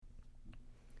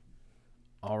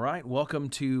All right. Welcome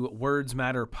to Words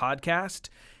Matter podcast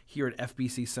here at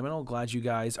FBC Seminole. Glad you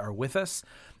guys are with us.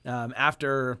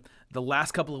 After the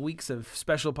last couple of weeks of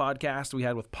special podcasts we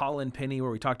had with Paul and Penny,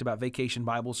 where we talked about Vacation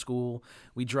Bible School,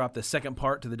 we dropped the second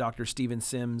part to the Dr. Stephen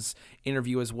Sims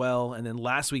interview as well. And then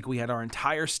last week we had our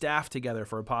entire staff together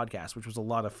for a podcast, which was a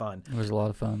lot of fun. It was a lot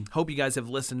of fun. Hope you guys have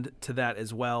listened to that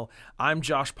as well. I'm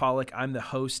Josh Pollock. I'm the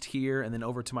host here. And then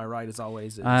over to my right, as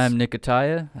always, is... I'm Nick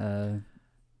Ataya,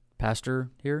 pastor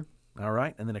here. All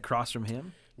right. And then across from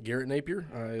him, Garrett Napier.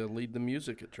 I lead the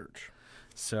music at church.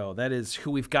 So that is who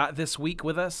we've got this week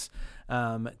with us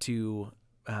to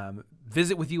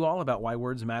visit with you all about why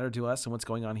words matter to us and what's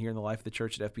going on here in the life of the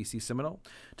church at FBC Seminole.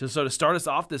 So to start us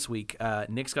off this week,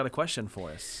 Nick's got a question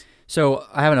for us. So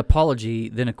I have an apology,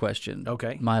 then a question.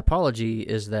 Okay. My apology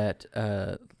is that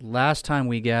last time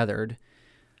we gathered,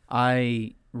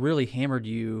 I really hammered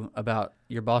you about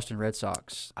your Boston Red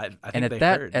Sox. I think and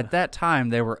at that time,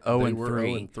 they were 0-3. They were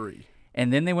 0-3.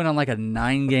 And then they went on like a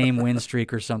 9-game win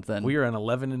streak or something. We are an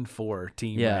 11-4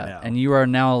 team right now. And you are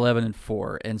now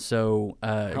 11-4. And so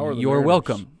you're Mariners?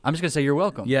 welcome. I'm just going to say you're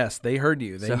welcome. Yes, they heard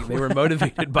you. They were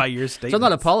motivated by your statement. So I'm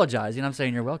not apologizing. I'm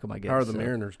saying you're welcome, I guess. How are the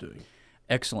Mariners doing?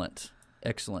 Excellent.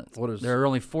 There are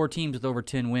only 4 teams with over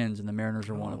 10 wins, and the Mariners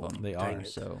are one of them. They are.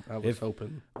 So I was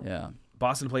hoping. Yeah.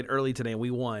 Boston played early today, and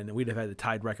we won, and we'd have had a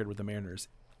tied record with the Mariners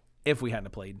if we hadn't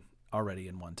played already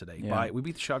and won today. Yeah. We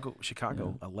beat Chicago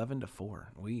 11-4.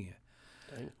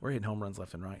 We're hitting home runs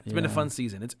left and right. It's Yeah. been a fun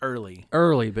season. It's early,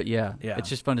 but yeah, it's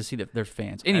just fun to see that there's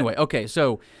fans. Anyway, okay,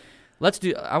 so let's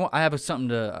do. I have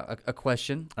a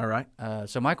question. All right.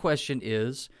 So my question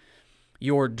is,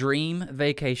 your dream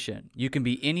vacation. You can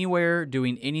be anywhere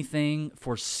doing anything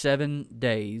for 7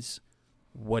 days.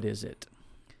 What is it?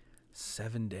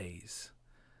 7 days.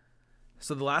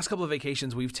 So the last couple of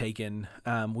vacations we've taken,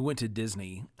 we went to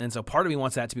Disney, and so part of me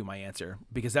wants that to be my answer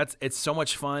because it's so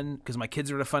much fun because my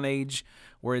kids are at a fun age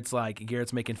where it's like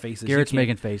Garrett's making faces. Garrett's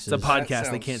making faces. It's a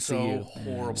podcast; they can't see you.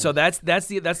 Horrible. So that's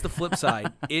the flip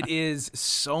side. It is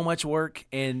so much work,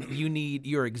 and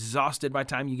you're exhausted by the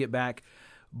time you get back.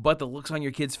 But the looks on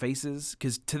your kids' faces,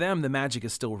 because to them the magic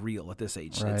is still real at this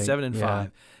age, Right, at 7 and yeah.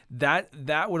 5.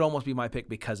 That would almost be my pick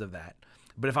because of that.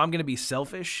 But if I'm going to be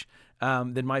selfish,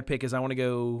 then my pick is I want to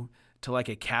go to like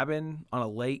a cabin on a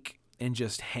lake and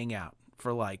just hang out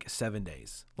for like 7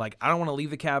 days. Like I don't want to leave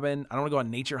the cabin. I don't want to go on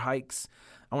nature hikes.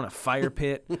 I want a fire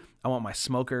pit. I want my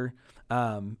smoker.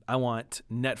 I want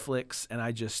Netflix, and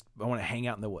I want to hang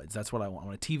out in the woods. That's what I want. I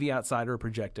want a TV outside or a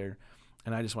projector,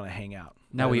 and I just want to hang out.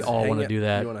 Now we all want to do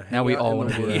that. Now we all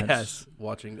want to do that. Yes.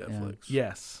 Watching Netflix.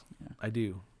 Yes, I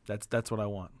do. That's what I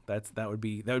want. That would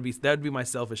be my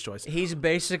selfish choice. He's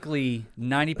basically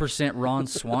 90% Ron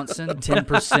Swanson,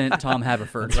 10% Tom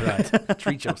Haverford. That's right.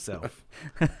 Treat yourself.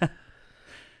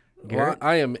 Well,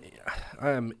 I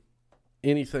am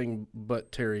anything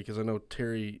but Terry because I know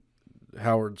Terry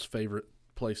Howard's favorite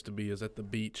place to be is at the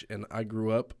beach, and I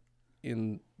grew up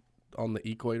on the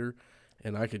equator,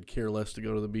 and I could care less to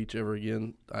go to the beach ever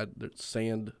again. There's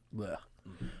sand, bleh.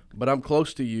 But I'm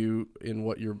close to you in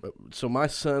what you're. So my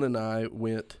son and I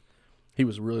went. He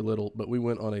was really little, but we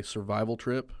went on a survival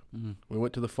trip. Mm-hmm. We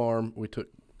went to the farm. We took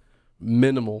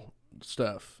minimal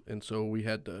stuff, and so we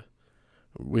had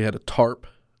a tarp.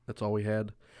 That's all we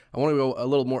had. I want to go a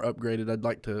little more upgraded. I'd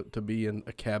like to be in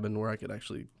a cabin where I could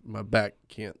actually. My back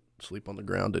can't sleep on the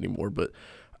ground anymore, but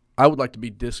I would like to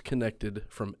be disconnected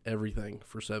from everything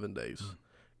for 7 days. Mm.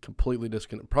 Completely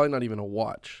disconnected. Probably not even a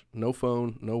watch. No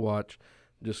phone, no watch.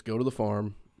 Just go to the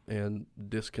farm and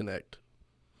disconnect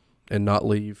and not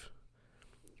leave.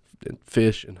 And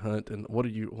fish and hunt. And what are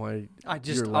you? Why?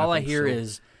 All I hear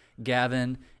is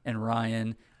Gavin and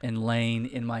Ryan and Lane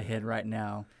in my head right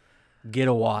now. Get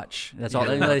a watch. That's all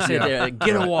they say there.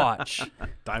 Get a watch.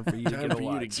 Time for you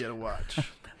to get a watch.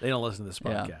 They don't listen to this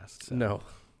podcast. Yeah. So. No.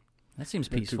 That seems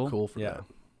They're peaceful. too cool for that.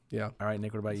 Yeah. All right,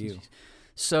 Nick, what about you?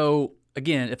 So,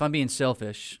 again, if I'm being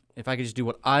selfish, if I could just do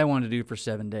what I want to do for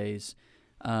 7 days,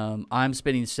 I'm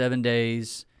spending 7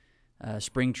 days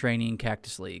spring training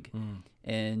Cactus League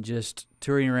and just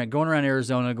touring around, going around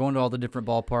Arizona, going to all the different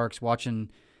ballparks, watching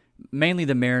mainly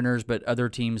the Mariners, but other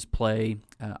teams play.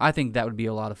 I think that would be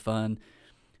a lot of fun.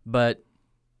 But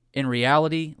in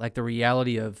reality, like the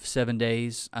reality of 7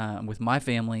 days with my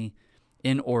family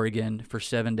in Oregon for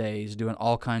 7 days, doing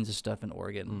all kinds of stuff in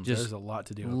Oregon. There's a lot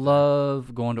to do.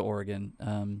 Love going to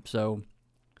Oregon. So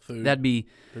Food. there'd be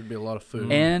a lot of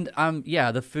food. And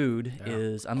the food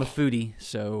is. I'm a foodie,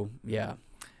 so yeah.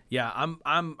 Yeah,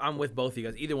 I'm with both of you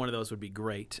guys. Either one of those would be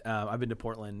great. I've been to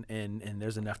Portland, and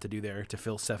there's enough to do there to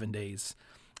fill 7 days.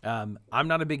 I'm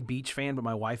not a big beach fan, but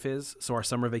my wife is. So our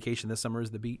summer vacation this summer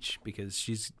is the beach because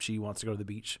she wants to go to the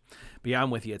beach. But yeah,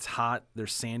 I'm with you. It's hot.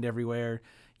 There's sand everywhere.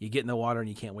 You get in the water and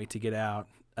you can't wait to get out.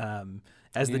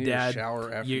 As You the need to dad,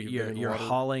 shower after you're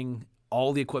hauling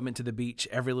all the equipment to the beach,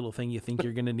 every little thing you think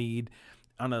you're going to need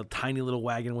on a tiny little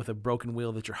wagon with a broken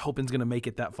wheel that you're hoping is going to make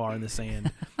it that far in the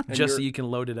sand just so you can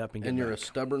load it up and get And you're back. a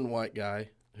stubborn white guy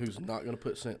who's not going to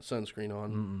put sunscreen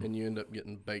on, and you end up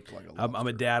getting baked like a lobster. I'm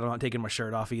a dad. I'm not taking my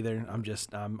shirt off either.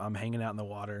 I'm hanging out in the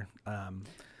water.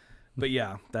 But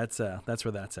yeah, that's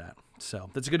where that's at.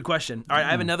 So that's a good question. All right, I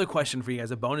have another question for you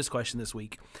guys, a bonus question this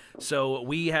week. So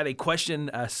we had a question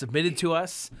submitted to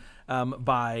us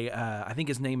by, I think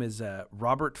his name is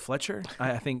Robert Fletcher.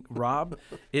 I think Rob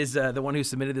is the one who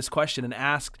submitted this question and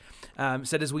asked,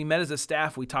 said, as we met as a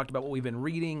staff, we talked about what we've been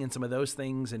reading and some of those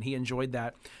things, and he enjoyed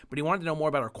that. But he wanted to know more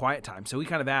about our quiet time. So we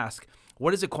kind of asked,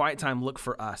 what does a quiet time look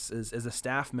for us as a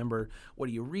staff member? What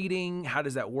are you reading? How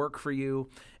does that work for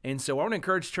you? And so I want to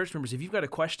encourage church members, if you've got a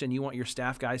question you want your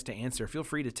staff guys to answer, feel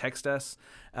free to text us,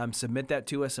 submit that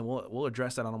to us, and we'll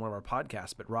address that on one of our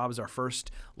podcasts. But Rob is our first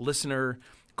listener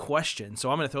question. So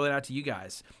I'm going to throw that out to you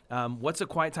guys. What's a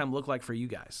quiet time look like for you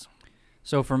guys?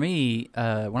 So for me,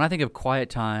 when I think of quiet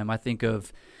time, I think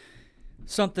of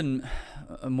something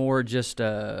more just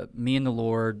me and the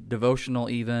Lord, devotional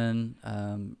even.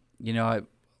 I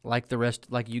like the rest,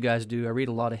 like you guys do. I read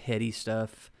a lot of heady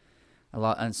stuff,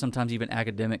 and sometimes even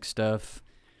academic stuff.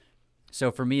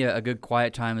 So for me, a good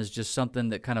quiet time is just something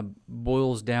that kind of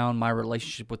boils down my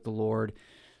relationship with the Lord.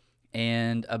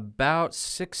 And about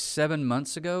 6-7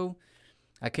 months ago,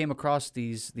 I came across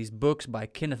these books by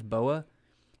Kenneth Boa,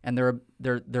 and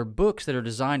they're books that are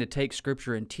designed to take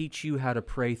Scripture and teach you how to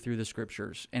pray through the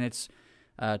Scriptures. And it's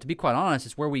to be quite honest,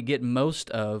 it's where we get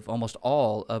almost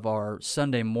all of our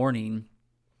Sunday morning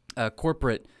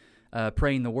corporate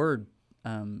praying the Word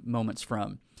moments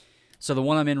from. So the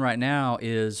one I'm in right now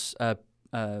is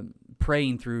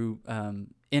praying through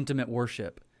intimate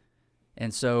worship.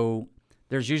 And so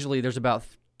there's about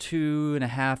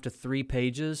 2.5 to 3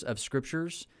 pages of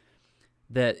scriptures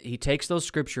that he takes those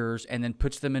scriptures and then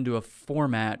puts them into a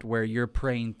format where you're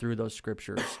praying through those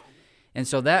scriptures. And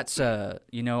so that's,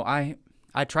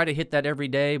 I try to hit that every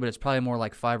day, but it's probably more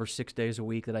like 5 or 6 days a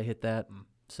week that I hit that.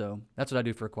 So that's what I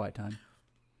do for a quiet time.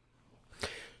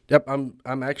 Yep,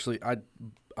 I'm actually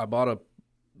I bought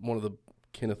one of the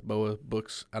Kenneth Boa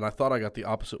books, and I thought I got the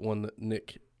opposite one that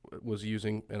Nick was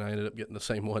using, and I ended up getting the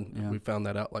same one. Yeah. We found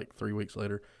that out like 3 weeks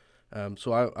later.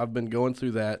 So I've been going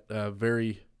through that.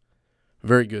 Very,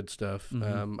 very good stuff.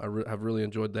 Mm-hmm. I've really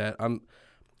enjoyed that.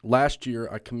 Last year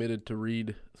I committed to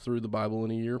read through the Bible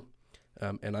in a year,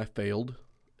 and I failed,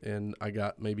 and I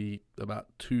got maybe about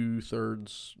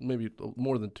 2/3, maybe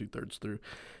more than 2/3 through,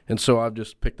 and so I've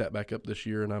just picked that back up this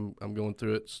year, and I'm going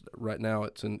through it right now.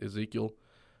 It's in Ezekiel,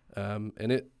 and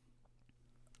it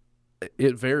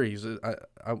varies.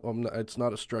 I'm not, it's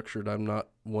not a structured. I'm not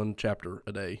one chapter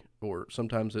a day, or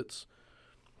sometimes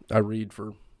I read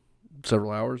for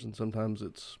several hours, and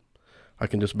sometimes I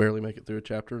can just barely make it through a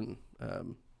chapter, and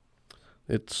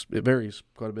it varies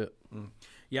quite a bit.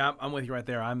 Yeah, I'm with you right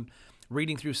there. I'm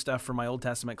reading through stuff from my Old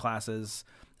Testament classes.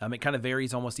 It kind of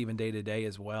varies almost even day to day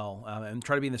as well. And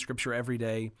try to be in the Scripture every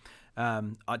day.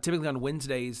 Typically on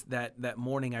Wednesdays, that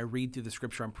morning, I read through the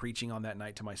Scripture I'm preaching on that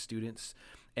night to my students.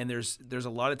 And there's a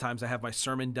lot of times I have my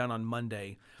sermon done on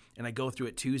Monday, and I go through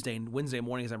it Tuesday, and Wednesday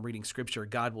morning as I'm reading Scripture,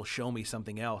 God will show me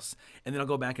something else. And then I'll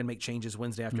go back and make changes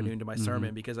Wednesday afternoon to my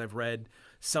sermon because I've read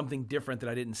something different that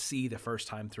I didn't see the first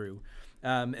time through.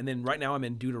 And then right now I'm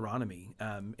in Deuteronomy.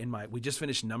 We just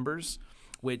finished Numbers,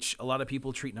 which a lot of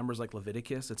people treat Numbers like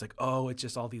Leviticus. It's like, oh, it's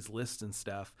just all these lists and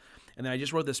stuff. And then I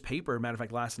just wrote this paper, matter of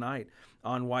fact, last night,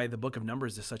 on why the book of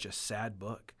Numbers is such a sad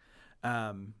book.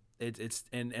 And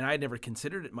I had never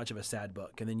considered it much of a sad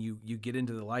book. And then you get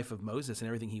into the life of Moses and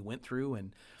everything he went through,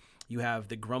 and you have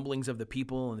the grumblings of the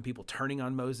people and the people turning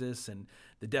on Moses, and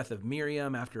the death of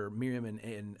Miriam after Miriam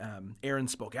and Aaron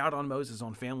spoke out on Moses'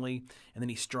 own family, and then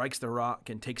he strikes the rock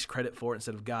and takes credit for it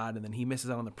instead of God, and then he misses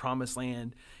out on the promised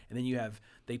land, and then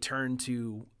they turn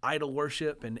to idol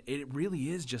worship, and it really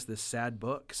is just this sad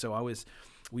book. So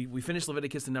we finished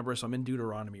Leviticus and Numbers, so I'm in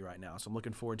Deuteronomy right now, so I'm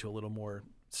looking forward to a little more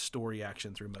story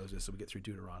action through Moses so we get through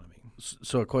Deuteronomy.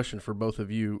 So a question for both of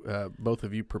you. Both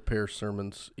of you prepare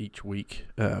sermons each week.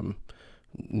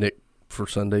 Nick for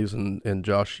Sundays and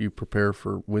Josh, you prepare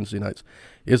for Wednesday nights.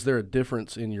 Is there a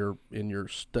difference in your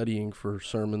studying for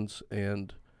sermons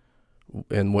and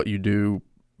what you do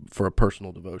for a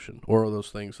personal devotion, or are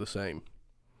those things the same?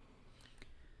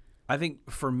 I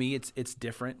think for me it's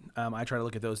different. I try to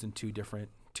look at those in two different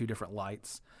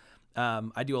lights.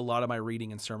 I do a lot of my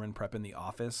reading and sermon prep in the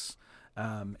office.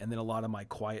 And then a lot of my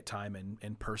quiet time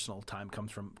and personal time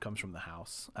comes from the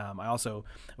house. I also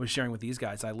was sharing with these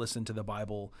guys, I listen to the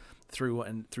Bible through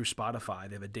Spotify.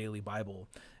 They have a daily Bible.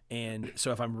 And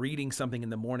so if I'm reading something in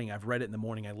the morning, I've read it in the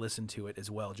morning, I listen to it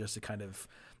as well, just to kind of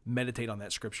meditate on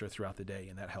that scripture throughout the day.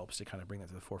 And that helps to kind of bring that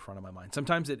to the forefront of my mind.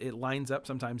 Sometimes it lines up.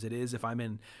 Sometimes it is. If I'm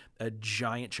in a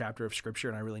giant chapter of scripture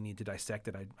and I really need to dissect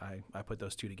it, I put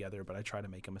those two together, but I try to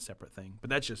make them a separate thing. But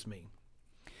that's just me.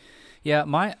 Yeah,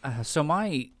 my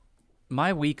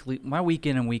week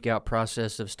in and week out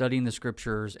process of studying the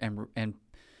scriptures and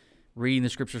reading the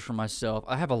scriptures for myself,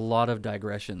 I have a lot of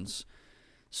digressions.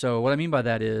 So what I mean by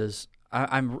that is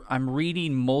I'm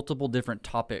reading multiple different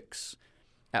topics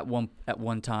at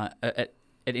one time at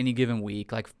any given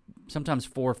week, like sometimes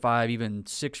 4 or 5, even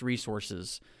 6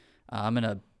 resources. I'm in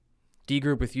a D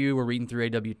group with you. We're reading through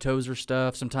A.W. Tozer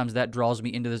stuff. Sometimes that draws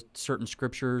me into the certain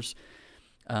scriptures.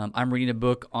 I'm reading a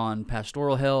book on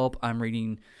pastoral help. I'm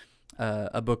reading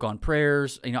a book on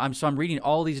prayers. I'm reading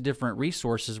all these different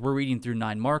resources. We're reading through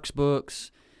 9 Mark's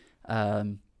books.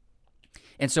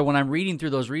 And so when I'm reading through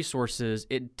those resources,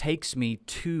 it takes me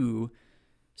to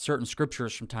certain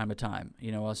scriptures from time to time.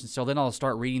 So then I'll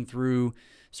start reading through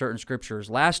certain scriptures.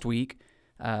 Last week,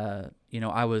 I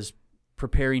was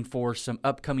preparing for some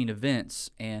upcoming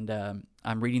events, and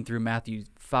I'm reading through Matthew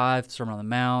 5, Sermon on the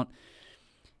Mount.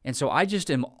 And so I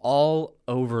just am all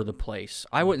over the place.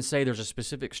 I wouldn't say there's a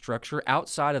specific structure.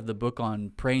 Outside of the book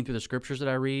on praying through the scriptures that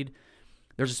I read,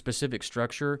 there's a specific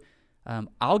structure.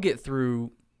 I'll get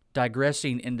through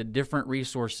digressing into different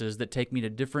resources that take me to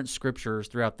different scriptures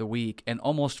throughout the week and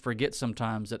almost forget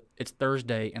sometimes that it's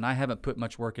Thursday and I haven't put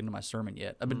much work into my sermon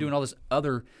yet. I've been doing all this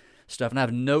other stuff, and I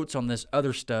have notes on this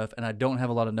other stuff, and I don't have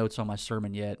a lot of notes on my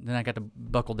sermon yet. And then I got to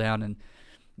buckle down and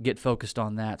get focused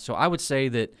on that. So I would say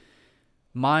that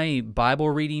my Bible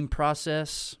reading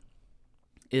process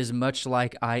is much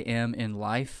like I am in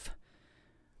life.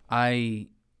 I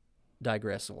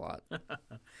digress a lot.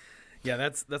 Yeah,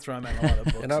 that's where I'm at a lot of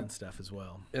books and stuff as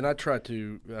well. And I try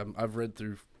to, I've read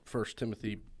through 1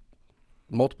 Timothy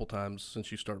multiple times since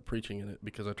you started preaching in it,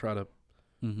 because I try to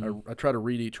I try to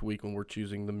read each week when we're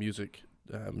choosing the music,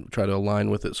 try to align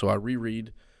with it. So I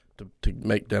reread to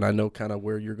make that I know kind of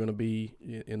where you're going to be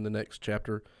in the next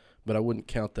chapter, but I wouldn't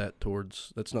count that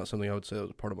towards, that's not something I would say that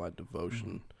was a part of my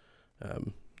devotion.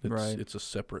 It's a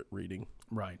separate reading.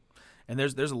 Right. And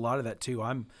there's a lot of that too.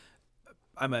 I'm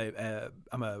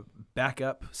a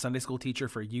backup Sunday school teacher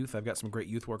for youth. I've got some great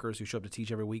youth workers who show up to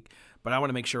teach every week, but I want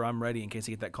to make sure I'm ready in case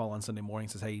I get that call on Sunday morning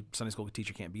that says, hey, Sunday school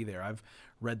teacher can't be there. I've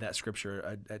read that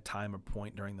scripture at time or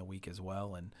point during the week as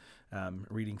well, and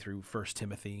reading through 1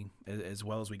 Timothy as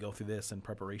well as we go through this in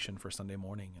preparation for Sunday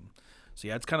morning. And so,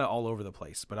 yeah, it's kind of all over the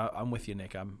place, but I'm with you,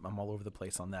 Nick. I'm all over the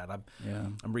place on that.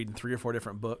 I'm reading 3 or 4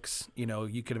 different books.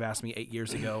 You could have asked me 8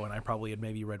 years ago, and I probably had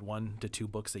maybe read 1 to 2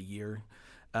 books a year.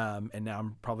 And now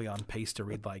I'm probably on pace to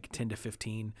read like 10 to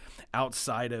 15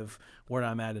 outside of where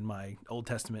I'm at in my Old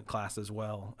Testament class as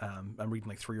well. I'm reading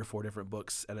like 3 or 4 different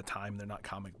books at a time. They're not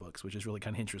comic books, which is really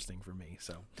kind of interesting for me.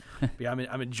 So, yeah,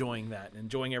 I'm enjoying that,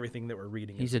 enjoying everything that we're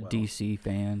reading. He's a DC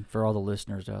fan for all the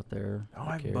listeners out there. Oh,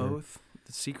 I have both.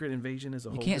 The Secret Invasion is a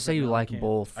whole. You can't say you like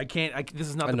both. I can't. This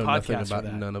is not the podcast. I know podcast nothing about for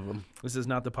that. none of them. This is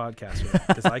not the podcast for that,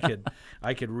 because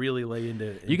I could really lay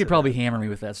into. You could probably hammer me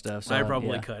with that stuff. So I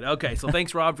probably could. Okay, so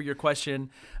thanks, Rob, for your question.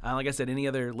 Like I said, any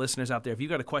other listeners out there, if you've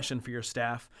got a question for your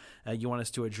staff you want us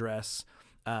to address,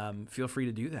 feel free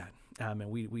to do that.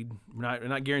 And we're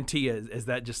not guarantee is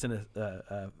that just in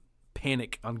a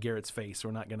panic on Garrett's face.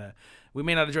 We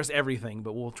may not address everything,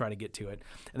 but we'll try to get to it.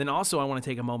 And then also I want to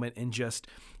take a moment and just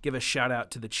give a shout out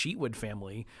to the Cheatwood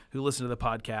family who listened to the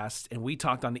podcast. And we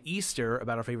talked on Easter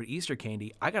about our favorite Easter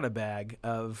candy. I got a bag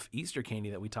of Easter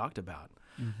candy that we talked about.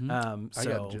 I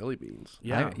got jelly beans.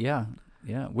 Yeah.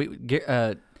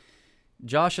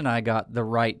 Josh and I got the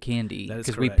right candy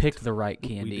because we picked the right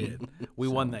candy. We did. We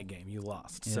won that game. You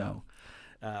lost. Yeah. So.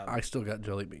 I still got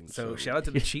jelly beans. So shout out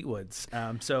to the Cheatwoods.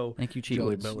 Thank you,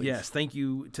 Cheatwoods. Yes, thank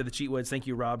you to the Cheatwoods. Thank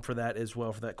you, Rob, for that as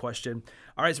well, for that question.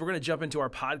 All right, so we're going to jump into our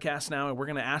podcast now, and we're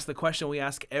going to ask the question we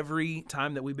ask every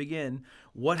time that we begin: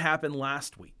 what happened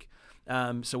last week?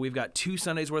 So we've got 2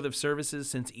 Sundays worth of services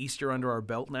since Easter under our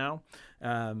belt now.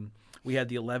 We had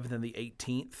the 11th and the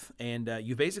 18th, and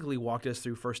you basically walked us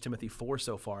through 1 Timothy 4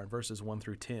 so far in verses 1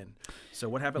 through 10. So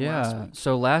what happened last week?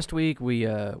 So last week we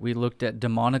looked at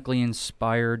demonically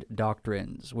inspired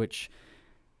doctrines, which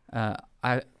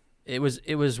it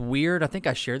was weird. I think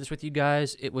I shared this with you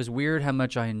guys. It was weird how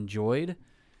much I enjoyed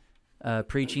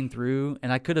preaching through,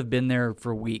 and I could have been there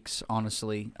for weeks.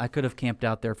 Honestly, I could have camped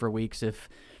out there for weeks if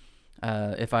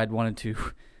if I'd wanted to.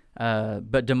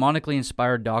 But demonically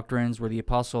inspired doctrines, where the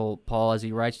Apostle Paul, as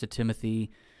he writes to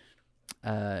Timothy,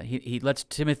 he lets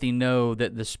Timothy know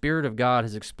that the Spirit of God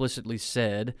has explicitly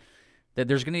said that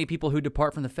there's going to be people who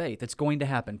depart from the faith. It's going to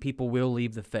happen. People will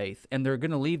leave the faith. And they're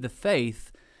going to leave the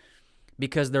faith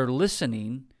because they're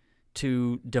listening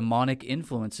to demonic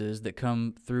influences that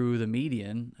come through the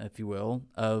median, if you will,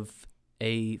 of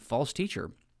a false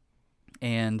teacher.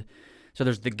 And so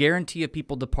there's the guarantee of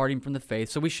people departing from the faith.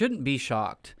 So we shouldn't be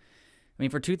shocked. I mean,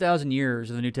 for 2,000 years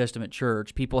of the New Testament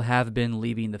church, people have been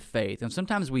leaving the faith. And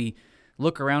sometimes we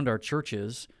look around our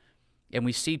churches and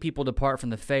we see people depart from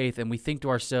the faith, and we think to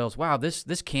ourselves, wow, this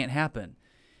can't happen.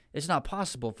 It's not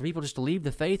possible for people just to leave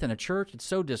the faith in a church. It's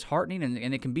so disheartening,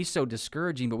 and it can be so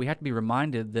discouraging, but we have to be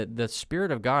reminded that the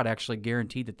Spirit of God actually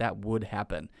guaranteed that would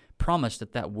happen, promised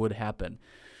that would happen.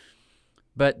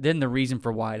 But then the reason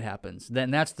for why it happens,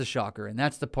 then that's the shocker, and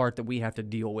that's the part that we have to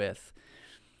deal with.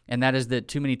 And that is that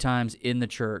too many times in the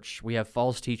church, we have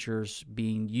false teachers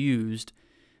being used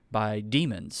by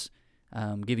demons,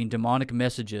 giving demonic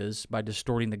messages by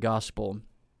distorting the gospel,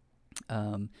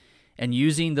 and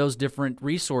using those different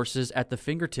resources at the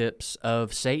fingertips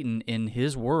of Satan in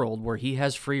his world where he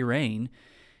has free reign,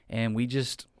 and we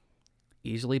just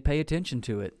easily pay attention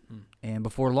to it. And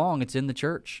before long, it's in the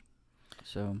church.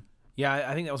 So... Yeah,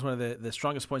 I think that was one of the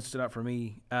strongest points that stood out for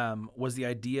me, was the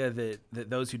idea that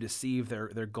those who deceive,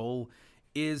 their goal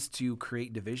is to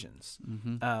create divisions.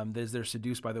 As they're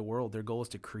seduced by the world, their goal is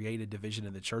to create a division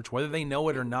in the church, whether they know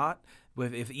it or not.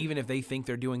 Even if they think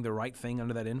they're doing the right thing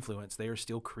under that influence, they are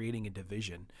still creating a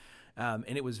division. And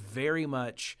it was very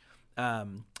much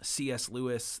C.S.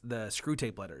 Lewis, the Screw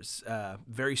Tape Letters.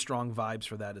 Very strong vibes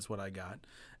for that is what I got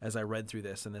as I read through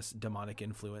this and this demonic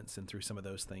influence and through some of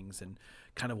those things and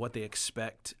kind of what they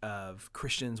expect of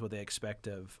Christians, what they expect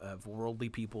of worldly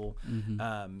people,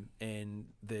 and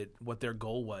that what their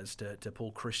goal was to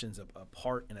pull Christians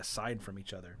apart and aside from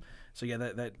each other. So yeah,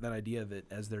 that idea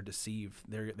that as they're deceived,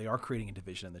 they are creating a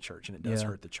division in the church, and it does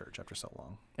hurt the church after so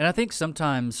long. And I think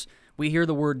sometimes we hear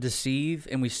the word deceive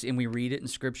and we read it in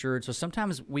Scripture, so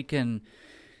sometimes we can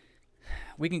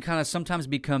kind of sometimes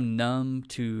become numb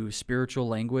to spiritual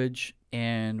language.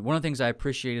 And one of the things I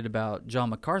appreciated about John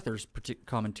MacArthur's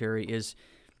commentary is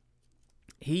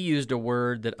he used a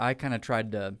word that I kind of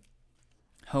tried to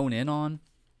hone in on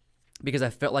because I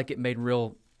felt like it made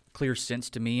real clear sense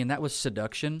to me, and that was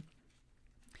seduction.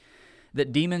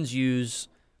 That demons use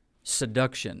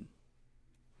seduction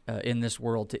in this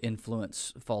world to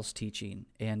influence false teaching.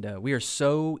 And we are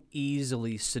so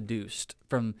easily seduced.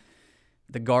 From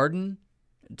the garden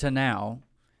to now,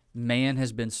 man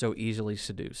has been so easily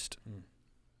seduced.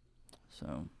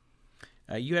 So,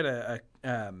 you had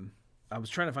I was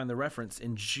trying to find the reference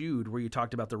in Jude where you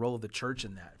talked about the role of the church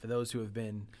in that. For those who have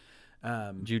been...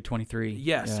 Jude 23.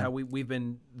 Yes, how we've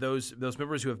been, those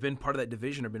members who have been part of that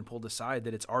division have been pulled aside,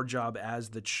 that it's our job as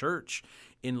the church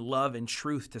in love and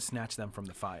truth to snatch them from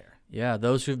the fire. Yeah,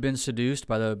 those who've been seduced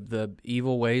by the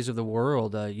evil ways of the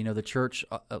world, the church,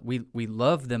 we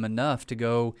love them enough to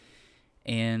go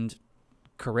and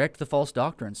correct the false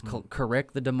doctrines,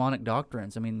 correct the demonic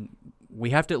doctrines. I mean,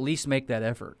 we have to at least make that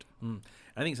effort.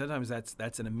 I think sometimes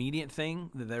that's an immediate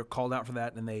thing, that they're called out for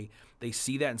that, and they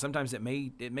see that, and sometimes it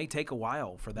may take a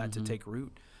while for that to take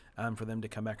root, for them to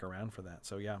come back around for that.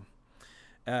 So yeah,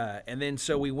 and then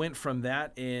so we went from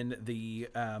that in the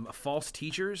false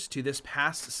teachers to this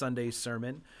past Sunday's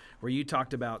sermon, where you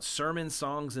talked about sermon,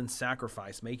 songs, and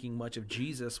sacrifice, making much of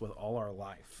Jesus with all our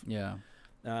life. Yeah,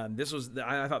 I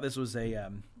thought this was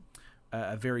a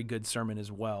very good sermon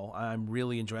as well. I'm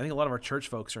really enjoying. I think a lot of our church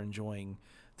folks are enjoying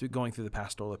going through the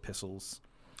pastoral epistles.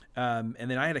 And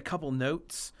then I had a couple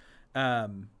notes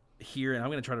here, and I'm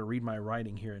going to try to read my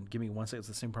writing here, and give me 1 second. It's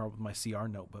the same problem with my CR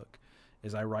notebook,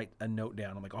 is I write a note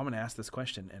down. I'm like, I'm going to ask this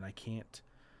question, and I can't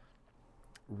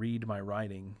read my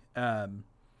writing.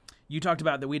 You talked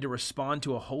about that we had to respond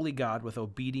to a holy God with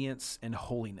obedience and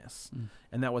holiness.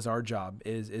 And that was our job,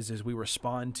 is as we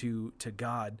respond to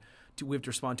God, we have to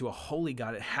respond to a holy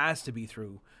God. It has to be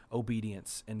through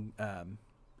obedience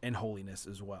and holiness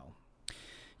as well.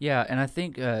 Yeah, and I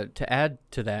think to add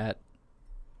to that,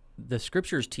 the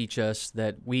Scriptures teach us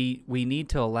that we need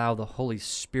to allow the Holy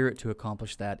Spirit to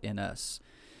accomplish that in us.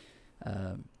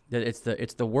 That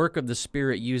it's the work of the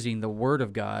Spirit using the Word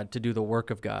of God to do the work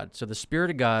of God. So the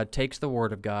Spirit of God takes the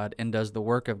Word of God and does the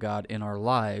work of God in our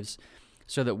lives,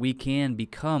 so that we can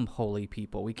become holy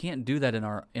people. We can't do that in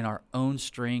our own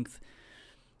strength,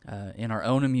 in our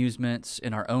own amusements,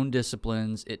 in our own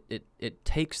disciplines. It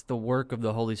takes the work of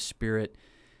the Holy Spirit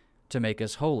to make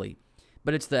us holy.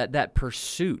 But it's that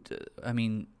pursuit. I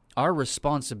mean, our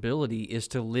responsibility is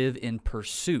to live in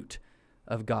pursuit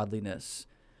of godliness.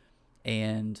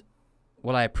 And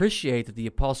what I appreciate that the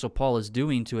Apostle Paul is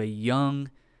doing to a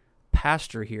young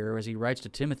pastor here as he writes to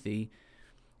Timothy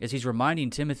is he's reminding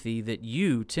Timothy that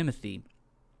you, Timothy,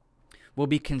 will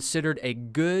be considered a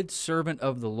good servant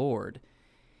of the Lord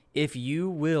if you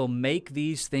will make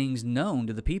these things known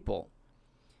to the people.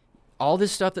 All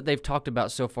this stuff that they've talked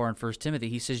about so far in 1 Timothy,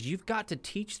 he says you've got to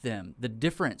teach them the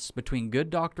difference between good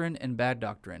doctrine and bad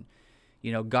doctrine.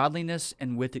 You know, godliness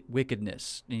and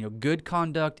wickedness, you know, good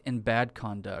conduct and bad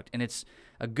conduct. And it's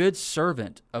a good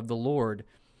servant of the Lord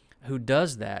who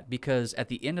does that, because at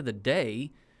the end of the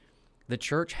day, the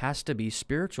church has to be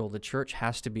spiritual. The church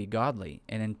has to be godly.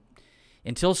 And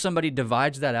until somebody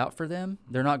divides that out for them,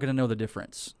 they're not going to know the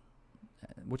difference,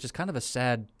 which is kind of a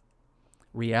sad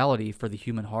reality for the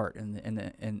human heart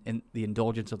and the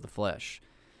indulgence of the flesh,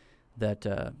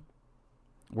 that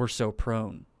we're so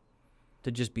prone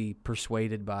to just be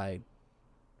persuaded by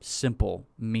simple,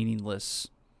 meaningless,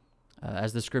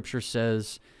 as the scripture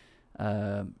says,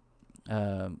 what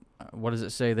does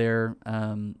it say there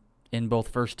in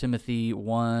both 1 Timothy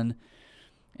 1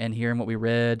 and here in what we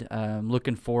read?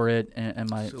 Looking for it, and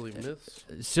my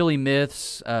silly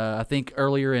myths. I think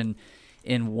earlier in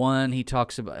 1 he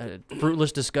talks about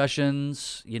fruitless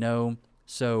discussions, you know,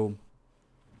 so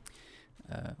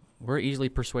we're easily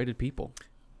persuaded people.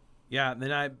 Yeah, and then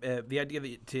the idea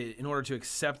that in order to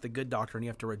accept the good doctrine, you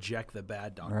have to reject the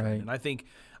bad doctrine. Right. And I think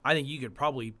you could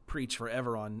probably preach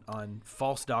forever on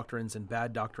false doctrines and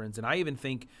bad doctrines. And I even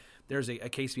think there's a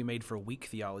case to be made for weak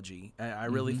theology. I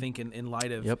really think in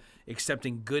light of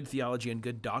accepting good theology and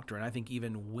good doctrine, I think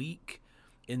even weak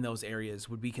in those areas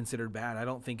would be considered bad. I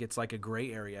don't think it's like a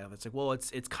gray area. It's like, well,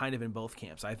 it's kind of in both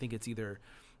camps. I think it's either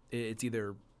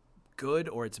good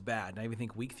or it's bad. And I even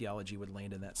think weak theology would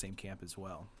land in that same camp as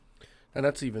well. And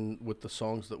that's even with the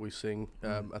songs that we sing.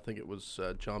 I think it was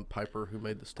John Piper who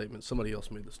made the statement. Somebody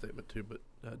else made the statement too, but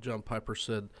John Piper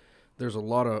said there's a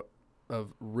lot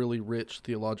of really rich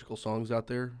theological songs out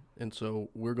there, and so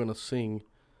we're going to sing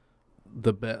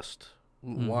the best.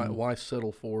 Why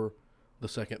settle for the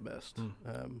second best?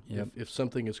 If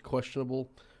something is questionable,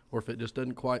 or if it just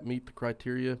doesn't quite meet the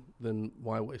criteria, then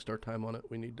why waste our time on it?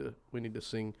 We need to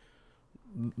sing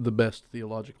the best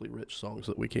theologically rich songs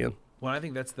that we can. Well, I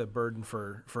think that's the burden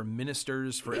for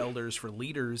ministers, for elders, for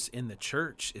leaders in the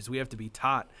church, is we have to be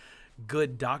taught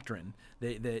good doctrine,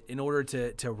 that in order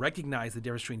to recognize the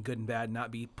difference between good and bad,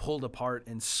 not be pulled apart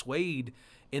and swayed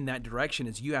in that direction,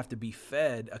 is you have to be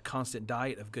fed a constant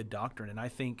diet of good doctrine. And I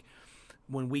think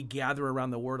when we gather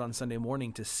around the Word on Sunday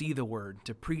morning to see the Word,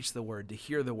 to preach the Word, to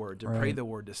hear the Word, to pray the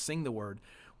Word, to sing the Word,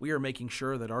 we are making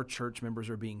sure that our church members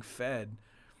are being fed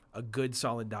a good,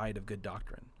 solid diet of good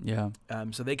doctrine. Yeah.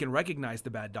 So they can recognize the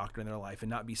bad doctrine in their life and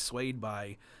not be swayed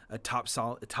by a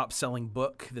top-selling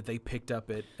book that they picked up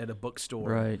at a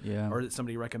bookstore, or that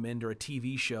somebody recommended, or a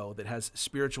TV show that has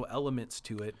spiritual elements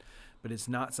to it, but it's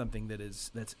not something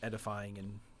that's edifying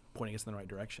and pointing us in the right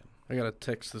direction. I got a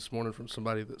text this morning from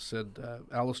somebody that said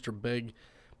Alistair Begg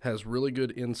has really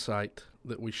good insight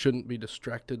that we shouldn't be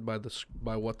distracted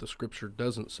by what the Scripture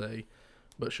doesn't say,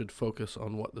 but should focus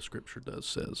on what the Scripture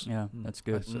says. Yeah, that's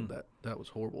good. I said that was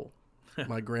horrible.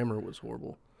 My grammar was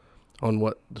horrible on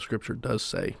what the Scripture does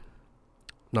say,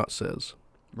 not says.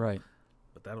 Right.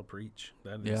 But that'll preach.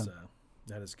 That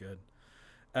is good.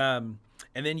 And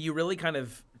then you really kind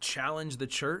of challenge the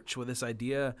church with this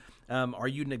idea. Are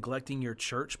you neglecting your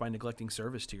church by neglecting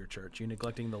service to your church? Are you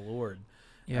neglecting the Lord?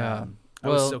 Yeah. I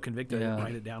was so convicted I didn't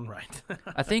write it down right.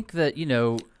 I think that,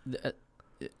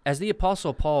 as the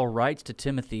Apostle Paul writes to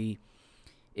Timothy,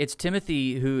 it's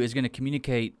Timothy who is going to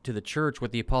communicate to the church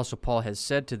what the Apostle Paul has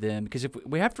said to them, because if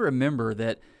we have to remember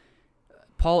that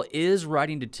Paul is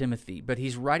writing to Timothy, but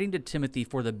he's writing to Timothy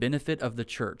for the benefit of the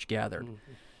church gathered.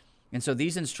 Mm-hmm. And so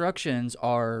these instructions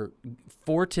are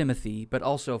for Timothy, but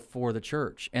also for the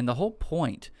church. And the whole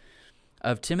point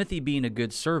of Timothy being a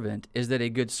good servant is that a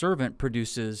good servant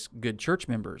produces good church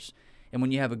members. And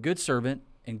when you have a good servant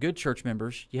and good church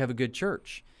members, you have a good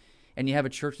church. And you have a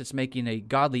church that's making a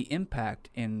godly impact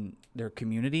in their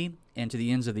community and to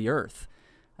the ends of the earth.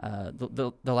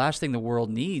 The last thing the world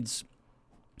needs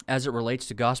as it relates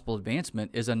to gospel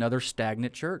advancement is another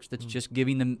stagnant church that's just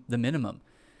giving them the minimum,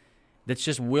 that's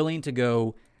just willing to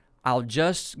go, I'll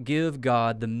just give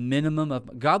God the minimum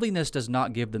of... Godliness does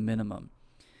not give the minimum.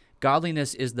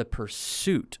 Godliness is the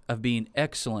pursuit of being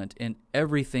excellent in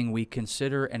everything we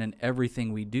consider and in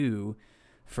everything we do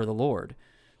for the Lord.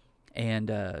 And,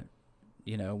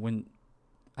 when...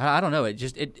 I don't know,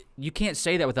 you can't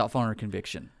say that without falling under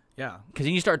conviction. Yeah. Because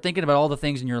then you start thinking about all the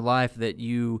things in your life that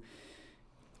you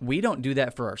we don't do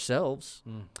that for ourselves.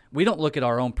 We don't look at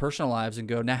our own personal lives and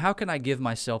go, now how can I give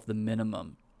myself the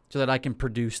minimum so that I can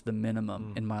produce the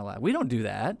minimum in my life? We don't do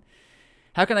that.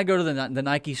 How can I go to the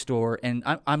Nike store and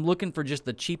I'm looking for just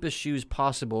the cheapest shoes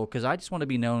possible because I just want to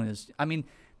be known as, I mean,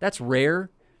 that's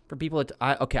rare for people.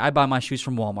 I buy my shoes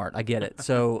from Walmart. I get it.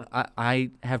 So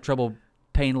I have trouble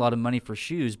paying a lot of money for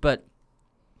shoes. But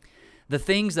the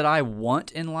things that I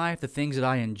want in life, the things that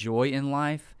I enjoy in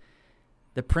life,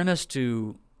 the premise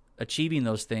to achieving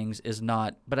those things is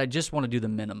not, but I just want to do the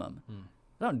minimum.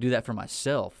 I don't do that for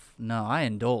myself. No, I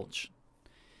indulge.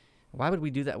 Why would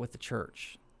we do that with the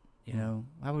church? You know,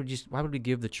 why would we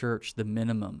give the church the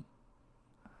minimum?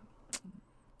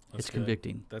 It's good.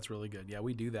 Convicting. That's really good. Yeah,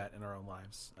 we do that in our own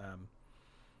lives.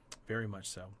 Very much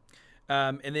so.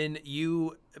 And then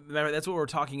that's what we're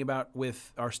talking about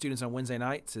with our students on Wednesday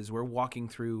nights is we're walking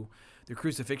through the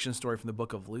crucifixion story from the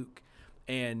book of Luke.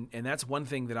 And that's one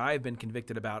thing that I've been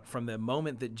convicted about from the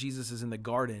moment that Jesus is in the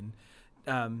garden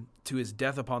to his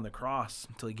death upon the cross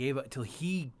till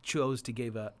he chose to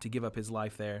give up his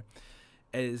life there.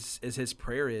 As his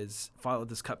prayer is, Father, let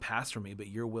this cup pass from me, but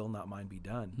your will, not mine, be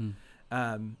done.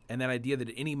 And that idea that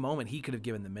at any moment he could have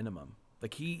given the minimum.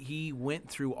 Like he went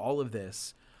through all of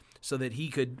this so that he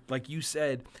could, like you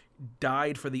said,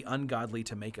 died for the ungodly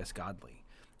to make us godly.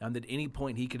 That at any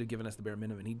point he could have given us the bare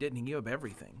minimum, and he didn't. He gave up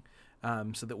everything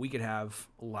so that we could have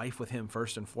life with him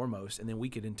first and foremost, and then we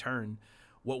could in turn,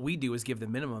 what we do is give the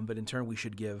minimum, but in turn we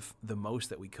should give the most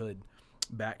that we could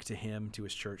back to him, to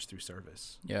his church through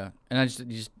service. Yeah, and I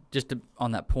just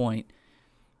on that point,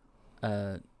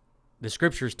 the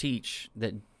scriptures teach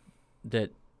that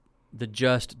the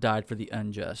just died for the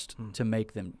unjust to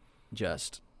make them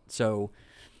just. So,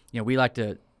 we like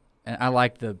to, and I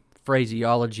like the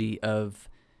phraseology of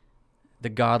the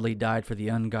godly died for the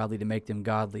ungodly to make them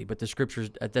godly. But the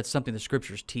scriptures, that's something the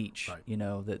scriptures teach.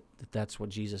 Right. That's what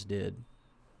Jesus did.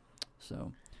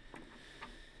 So,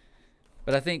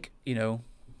 but I think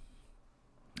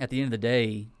at the end of the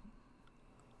day,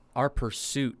 our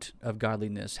pursuit of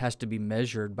godliness has to be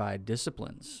measured by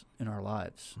disciplines in our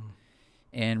lives.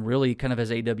 And really, kind of as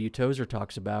A.W. Tozer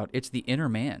talks about, it's the inner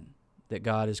man that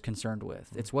God is concerned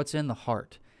with. It's what's in the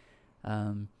heart.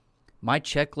 My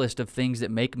checklist of things that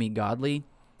make me godly,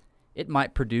 it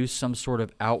might produce some sort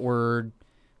of outward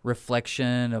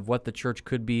reflection of what the church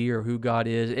could be or who God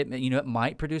is. It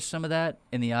might produce some of that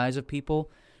in the eyes of people,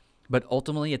 but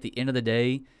ultimately, at the end of the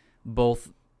day,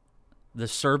 both the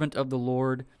servant of the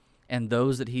Lord and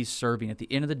those that he's serving, at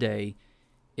the end of the day,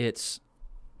 it's,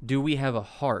 do we have a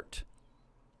heart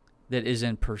that is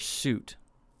in pursuit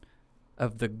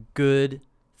of the good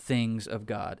things of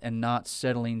God and not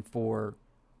settling for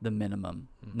the minimum,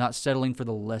 not settling for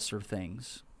the lesser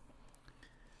things?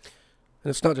 And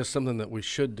it's not just something that we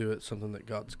should do, it's something that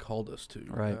God's called us to.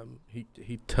 Right.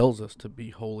 He tells us to be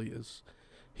holy as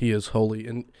he is holy.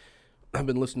 And I've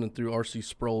been listening through R.C.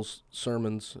 Sproul's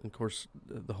sermons. And of course,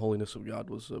 the holiness of God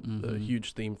was a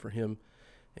huge theme for him.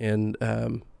 And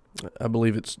I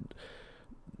believe it's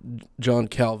John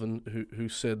Calvin who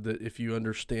said that if you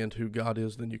understand who God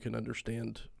is, then you can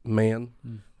understand man.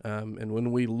 And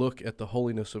when we look at the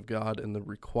holiness of God and the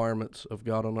requirements of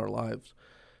God on our lives,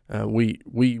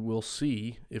 we will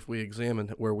see, if we examine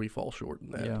where we fall short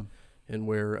in that, and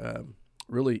where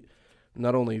really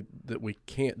not only that we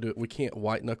can't do it, we can't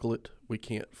white knuckle it, we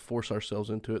can't force ourselves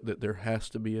into it, that there has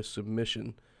to be a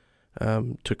submission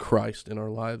to Christ in our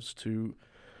lives to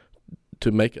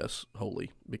make us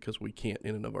holy, because we can't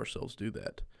in and of ourselves do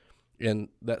that. And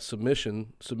that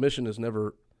submission is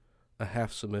never a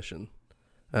half submission.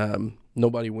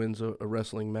 Nobody wins a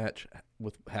wrestling match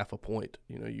with half a point.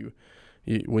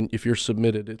 If you're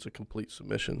submitted, it's a complete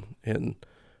submission. And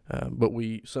but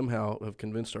we somehow have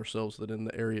convinced ourselves that in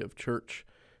the area of church,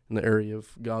 in the area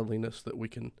of godliness, that we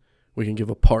can give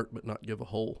a part but not give a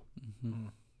whole.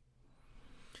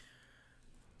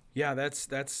 Yeah, that's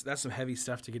some heavy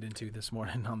stuff to get into this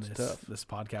morning on this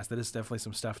podcast. That is definitely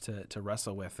some stuff to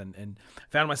wrestle with, and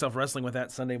found myself wrestling with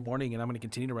that Sunday morning, and I'm going to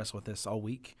continue to wrestle with this all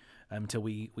week until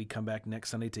we come back next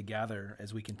Sunday to gather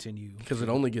as we continue. Because it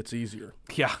only gets easier.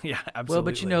 Yeah,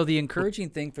 absolutely. Well, but the encouraging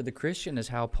thing for the Christian is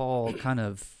how Paul kind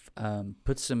of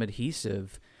puts some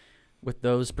adhesive with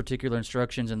those particular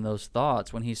instructions and those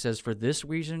thoughts when he says, for this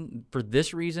reason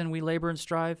we labor and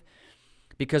strive,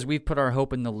 because we've put our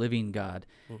hope in the living God.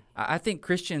 I think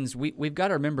Christians, we've got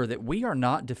to remember that we are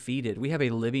not defeated. We have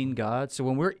a living God. So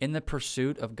when we're in the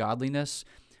pursuit of godliness,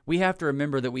 we have to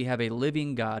remember that we have a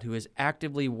living God who is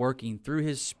actively working through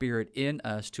his Spirit in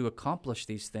us to accomplish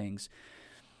these things.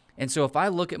 And so if I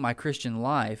look at my Christian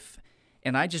life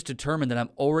and I just determine that I'm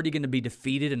already going to be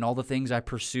defeated in all the things I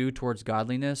pursue towards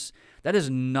godliness, that is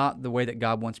not the way that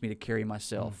God wants me to carry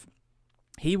myself.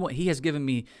 He has given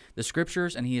me the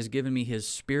scriptures, and he has given me his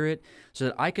Spirit so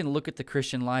that I can look at the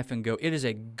Christian life and go, it is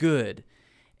a good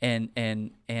and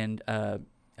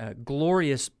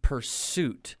glorious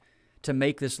pursuit to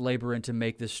make this labor and to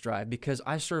make this strive, because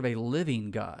I serve a living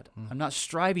God. I'm not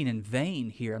striving in vain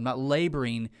here. I'm not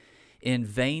laboring in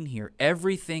vain here.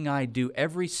 Everything I do,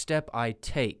 every step I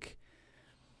take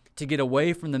to get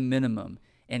away from the minimum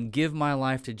and give my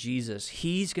life to Jesus,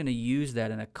 he's going to use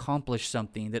that and accomplish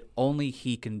something that only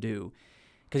he can do,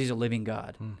 because he's a living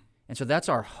God. And so that's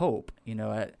our hope.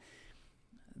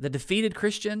 The defeated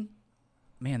Christian,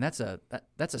 man, that's a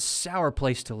sour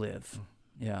place to live.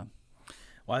 Yeah.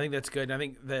 Well, I think that's good. And I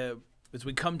think as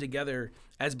we come together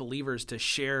as believers to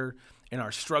share in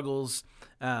our struggles,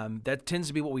 that tends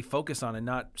to be what we focus on, and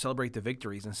not celebrate the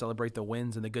victories and celebrate the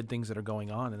wins and the good things that are going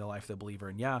on in the life of the believer.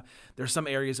 And yeah, there's some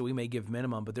areas that we may give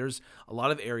minimum, but there's a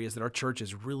lot of areas that our church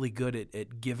is really good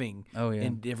at giving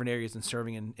in different areas and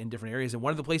serving in different areas. And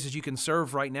one of the places you can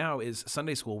serve right now is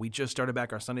Sunday school. We just started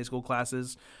back our Sunday school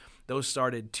classes. Those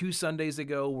started 2 Sundays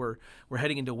ago. We're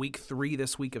heading into week 3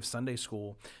 this week of Sunday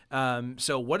school.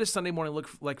 So what does Sunday morning look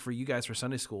like for you guys for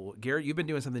Sunday school? Garrett, you've been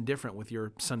doing something different with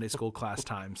your Sunday school class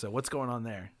time. So what's going on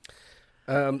there?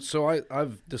 So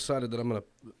I've decided that I'm going to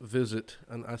visit,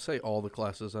 and I say all the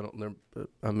classes.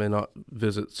 I may not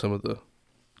visit some of the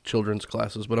children's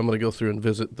classes, but I'm going to go through and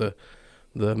visit the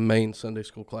main Sunday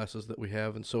school classes that we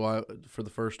have. And so for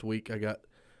the first week, I get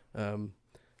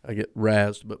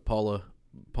razzed, but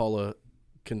Paula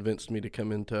convinced me to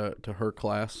come into her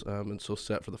class, and so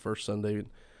sat for the first Sunday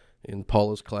in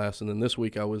Paula's class. And then this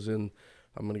week I'm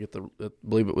going to get I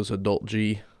believe it was Adult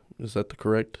G. Is that the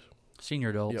correct? Senior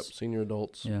adults. Yep, senior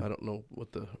adults. Yeah. I don't know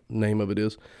what the name of it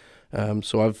is.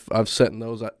 So I've sat in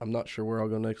those. I'm not sure where I'll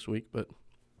go next week, but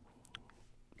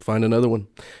find another one.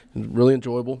 Really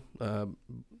enjoyable.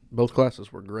 Both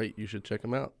classes were great. You should check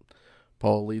them out.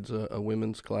 Paula leads a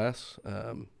women's class,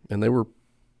 and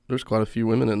there's quite a few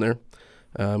women in there.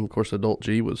 Of course, Adult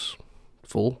G was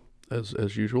full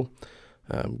as usual.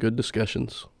 Good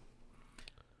discussions.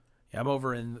 Yeah, I'm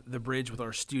over in the Bridge with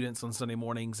our students on Sunday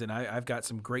mornings, and I've got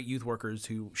some great youth workers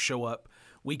who show up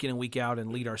week in and week out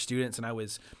and lead our students. And I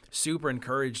was super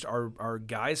encouraged. Our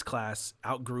guys class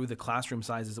outgrew the classroom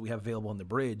sizes that we have available in the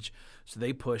Bridge. So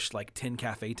they pushed like 10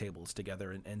 cafe tables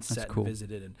together and sat and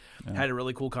visited, and had a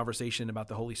really cool conversation about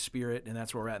the Holy Spirit. And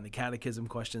that's where we're at in the catechism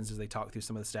questions as they talk through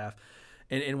some of the staff.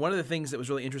 And one of the things that was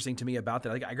really interesting to me about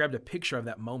that, I grabbed a picture of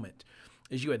that moment,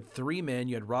 is you had 3 men.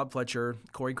 You had Rob Fletcher,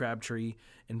 Corey Crabtree,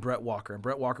 and Brett Walker. And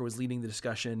Brett Walker was leading the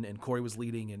discussion, and Corey was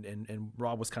leading, and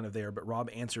Rob was kind of there. But Rob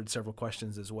answered several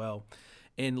questions as well.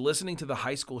 And listening to the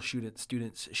high school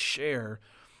students share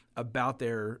about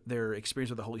their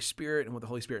experience with the Holy Spirit and what the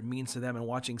Holy Spirit means to them, and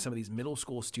watching some of these middle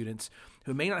school students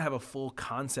who may not have a full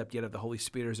concept yet of the Holy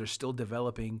Spirit as they're still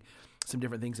developing some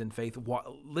different things in faith,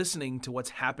 listening to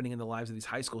what's happening in the lives of these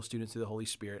high school students through the Holy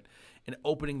Spirit, and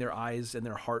opening their eyes and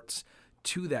their hearts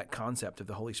to that concept of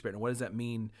the Holy Spirit, and what does that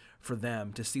mean for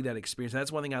them to see that experience. And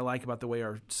that's one thing I like about the way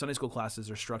our Sunday school classes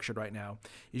are structured right now,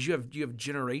 is you have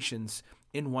generations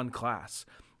in one class,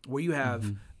 where you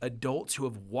have adults who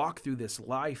have walked through this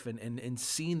life and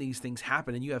seen these things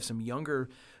happen, and you have some younger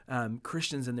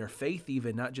Christians in their faith,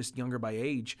 even not just younger by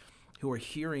age, who are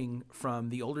hearing from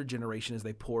the older generation as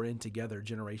they pour in together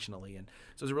generationally. And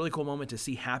so it's a really cool moment to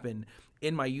see happen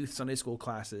in my youth Sunday school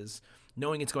classes,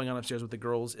 knowing it's going on upstairs with the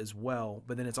girls as well,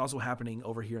 but then it's also happening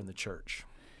over here in the church.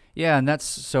 Yeah, and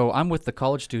so I'm with the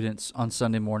college students on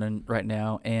Sunday morning right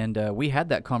now, and we had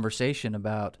that conversation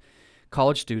about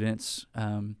college students,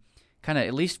 kind of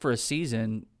at least for a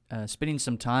season, spending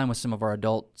some time with some of our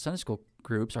adult Sunday school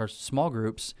groups, our small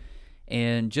groups,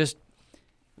 and just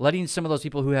letting some of those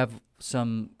people who have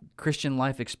some Christian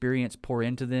life experience pour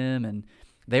into them, and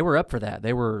they were up for that.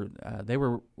 They were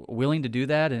willing to do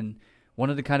that and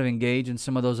wanted to kind of engage in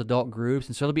some of those adult groups.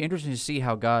 And so it'll be interesting to see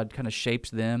how God kind of shapes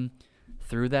them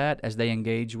through that as they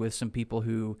engage with some people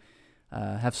who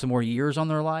have some more years on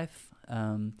their life,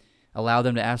 allow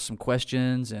them to ask some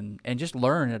questions and just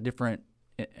learn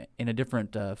in a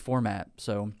different format.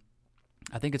 So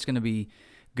I think it's going to be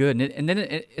good. And then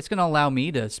it's going to allow me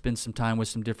to spend some time with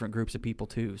some different groups of people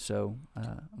too. So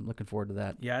I'm looking forward to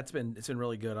that. Yeah, it's been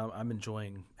really good. I'm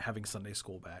enjoying having Sunday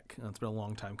school back. It's been a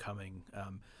long time coming.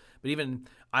 But even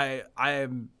I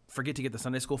forget to get the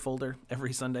Sunday school folder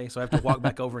every Sunday, so I have to walk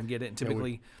back over and get it. And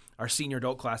typically our senior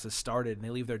adult classes started and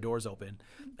they leave their doors open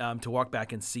to walk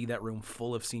back and see that room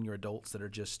full of senior adults that are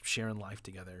just sharing life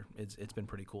together. It's been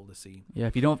pretty cool to see. Yeah,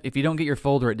 if you don't get your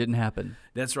folder, it didn't happen.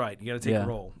 That's right. You got to take a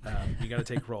roll. You got to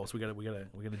take a roll. So we got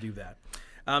to do that.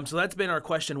 So that's been our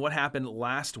question, what happened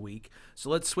last week? So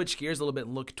let's switch gears a little bit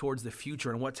and look towards the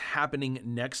future and what's happening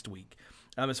next week.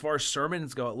 As far as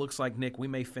sermons go, it looks like, Nick, we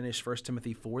may finish 1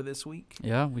 Timothy 4 this week.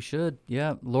 Yeah, we should.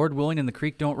 Yeah, Lord willing and the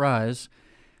creek don't rise,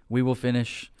 we will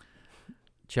finish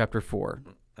chapter 4.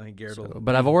 I think Garrett will.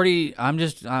 But I've already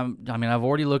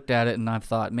looked at it and I've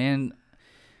thought, man,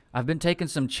 I've been taking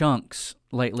some chunks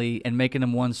lately and making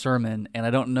them one sermon, and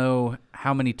I don't know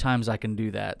how many times I can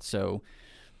do that. So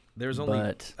there's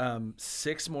only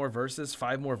 5 more verses,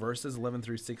 11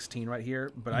 through 16 right here.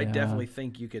 But I definitely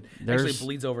think you could. Actually, it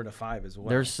bleeds over to 5 as well.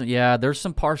 There's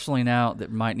some parceling out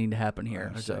that might need to happen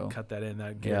here. So cut that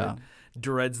in. Garrett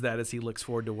dreads that as he looks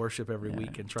forward to worship every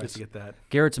week and tries to get that.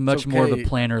 Garrett's much more of a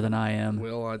planner than I am.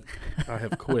 Well, I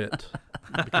have quit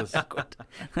because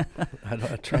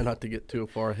I try not to get too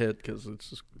far ahead because it's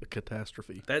just a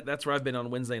catastrophe. That's where I've been on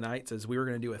Wednesday nights. Is we were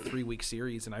going to do a 3-week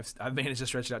series, and I've managed to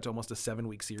stretch it out to almost a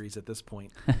 7-week series at this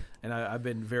point. And I've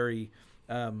been very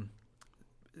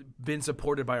been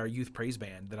supported by our youth praise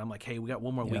band that I'm like, hey, we got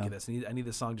one more week of this. I need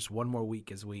this song just one more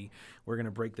week as we're going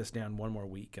to break this down one more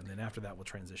week, and then after that we'll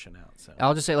transition out. So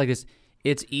I'll just say it like this: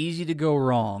 it's easy to go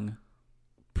wrong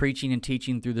preaching and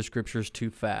teaching through the scriptures too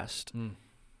fast.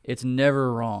 It's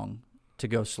never wrong to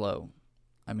go slow.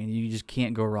 I mean, you just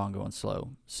can't go wrong going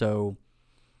slow. So,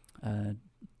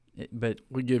 but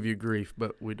we give you grief,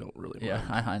 but we don't really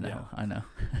mind. Yeah, I know.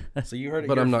 So you heard it,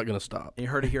 but I'm not going to stop. You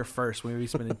heard it here first. We're going to be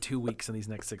spending 2 weeks in these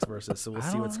next 6 verses, so we'll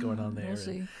see what's going on there. We'll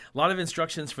see. A lot of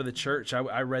instructions for the church.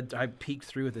 I peeked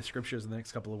through the scriptures in the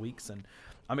next couple of weeks, and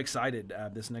I'm excited.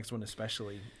 This next one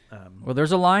especially. Well,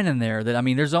 there's a line in there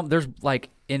that there's like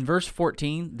in verse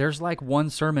 14. There's like one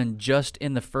sermon just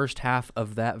in the first half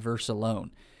of that verse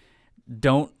alone.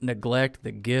 Don't neglect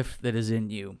the gift that is in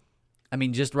you. I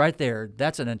mean, just right there,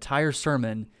 that's an entire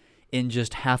sermon in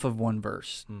just half of one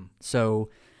verse. So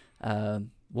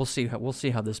we'll see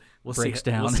how this breaks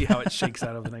down. We'll see how it shakes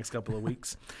out over the next couple of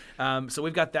weeks. So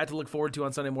we've got that to look forward to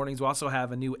on Sunday mornings. We also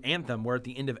have a new anthem. We're at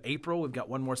the end of April. We've got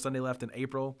one more Sunday left in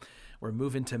April. We're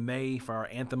moving to May for our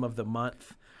anthem of the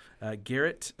month.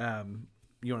 Garrett,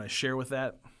 you want to share with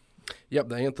that? Yep,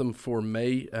 the anthem for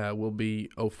May will be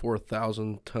 "Oh, for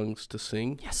 1,000 Tongues to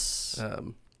Sing." Yes.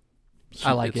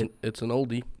 I like it. It's an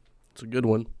oldie. It's a good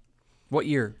one. What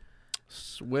year?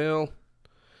 Well,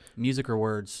 music or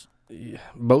words? Yeah,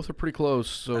 both are pretty close.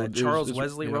 So Charles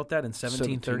Wesley wrote that in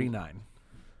 1739.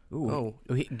 Ooh. Oh,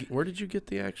 where did you get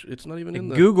the actual? It's not even in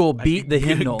the Google beat the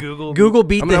hymnal. Google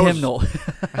beat the hymnal.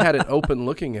 I had it open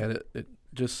looking at it. It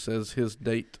just says his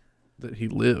date that he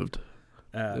lived.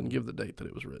 Didn't give the date that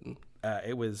it was written.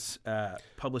 It was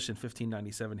published in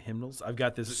 1597 hymnals. I've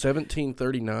got this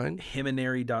 1739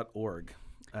 hymnary.org.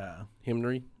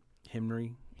 Hymnary.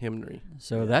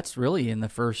 So that's really in the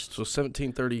first. So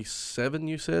 1737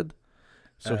 you said?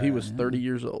 So he was 30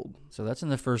 years old. So that's in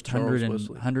the first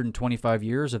 125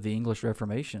 years of the English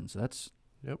Reformation. So that's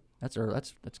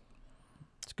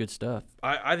good stuff.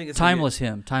 I think it's timeless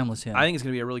hymn. I think it's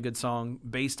going to be a really good song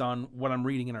based on what I'm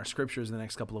reading in our scriptures in the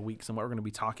next couple of weeks and what we're going to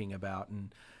be talking about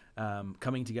and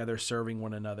coming together, serving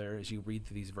one another as you read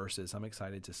through these verses. I'm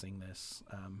excited to sing this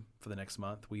for the next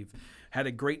month. We've had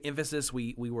a great emphasis.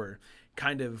 We were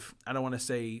kind of, I don't want to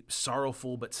say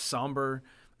sorrowful, but somber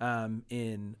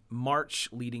in March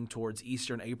leading towards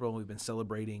Easter in April. We've been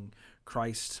celebrating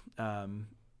Christ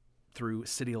through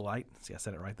City of Light. See, I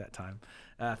said it right that time.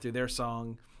 Through their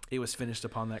song, "It Was Finished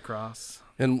Upon That Cross."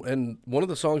 And one of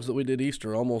the songs that we did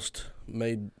Easter almost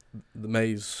made the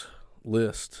May's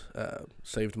list,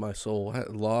 "Saved My Soul." Had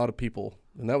a lot of people,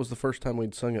 and that was the first time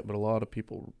we'd sung it, but a lot of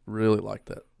people really liked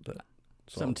that song.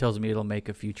 Something tells me it'll make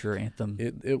a future anthem.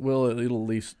 It will. It'll at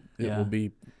least will be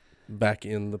back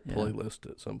in the playlist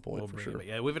at some point for sure.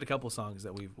 Yeah, we've had a couple of songs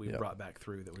that we've brought back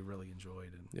through that we really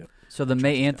enjoyed. And So the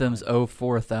May anthem's "Oh,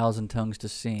 for 1,000 Tongues to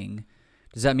Sing."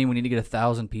 Does that mean we need to get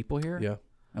 1,000 people here? Yeah.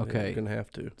 Okay. You're gonna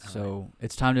have to. So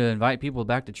it's time to invite people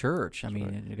back to church.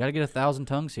 You got to get 1,000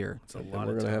 tongues here. It's a lot. And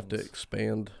we're gonna have to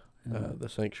expand the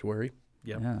sanctuary.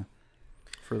 Yeah.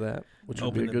 For that, which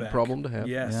would be a good problem to have.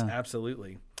 Yes,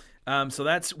 absolutely. So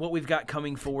that's what we've got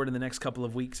coming forward in the next couple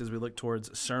of weeks as we look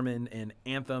towards sermon and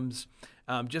anthems.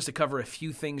 Just to cover a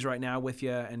few things right now with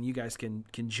you, and you guys can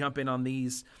jump in on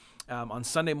these. On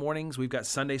Sunday mornings, we've got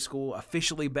Sunday school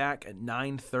officially back at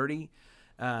 9:30.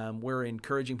 We're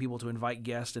encouraging people to invite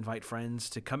guests, invite friends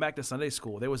to come back to Sunday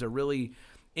school. There was a really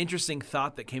interesting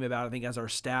thought that came about, I think, as our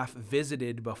staff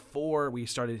visited before we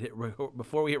hit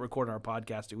record on our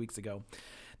podcast 2 weeks ago.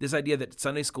 This idea that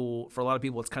Sunday school, for a lot of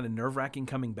people, it's kind of nerve-wracking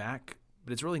coming back,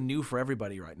 but it's really new for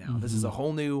everybody right now. This is a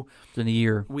whole new. It's been a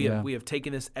year. We have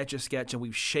taken this Etch-a-Sketch and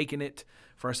we've shaken it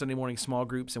for our Sunday morning small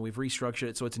groups, and we've restructured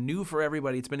it. So it's new for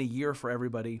everybody. It's been a year for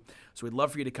everybody. So we'd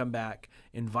love for you to come back,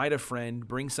 invite a friend,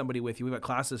 bring somebody with you. We've got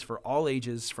classes for all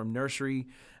ages, from nursery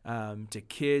to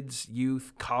kids,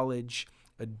 youth, college,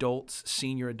 adults,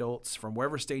 senior adults, from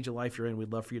wherever stage of life you're in.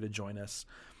 We'd love for you to join us.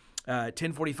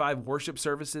 10:45 worship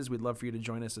services. We'd love for you to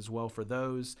join us as well for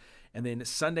those. And then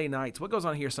Sunday nights. What goes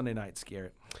on here Sunday nights,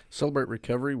 Garrett? Celebrate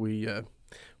Recovery. We have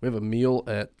a meal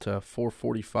at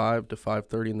 4:45 to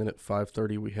 5:30, and then at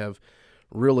 5:30 we have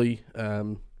really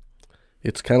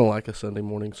it's kind of like a Sunday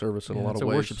morning service in a lot of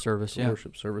ways. Worship service. Yeah,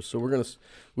 worship service. So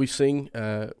we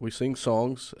sing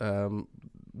songs.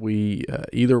 We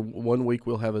either one week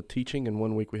we'll have a teaching and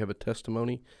one week we have a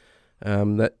testimony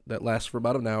that lasts for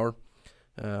about an hour.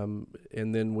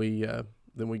 And then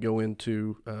we go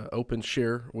into open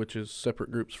share, which is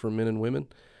separate groups for men and women,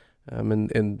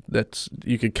 and that's,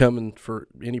 you could come in for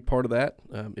any part of that.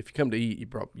 If you come to eat,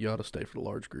 you ought to stay for the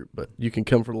large group, but you can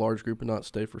come for the large group and not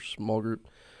stay for small group.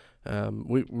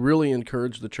 We really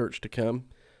encourage the church to come.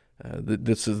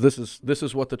 This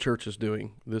is what the church is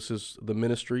doing. This is the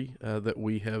ministry that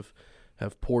we have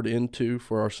poured into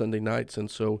for our Sunday nights,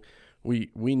 and so we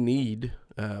need.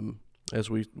 As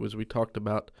we talked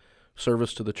about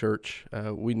service to the church,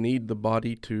 we need the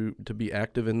body to be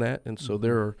active in that, and so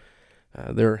there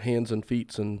are hands and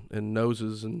feet and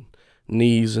noses and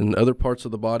knees and other parts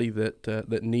of the body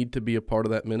that need to be a part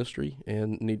of that ministry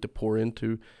and need to pour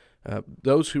into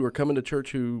those who are coming to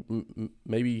church who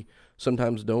maybe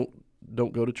sometimes don't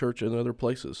go to church in other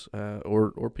places,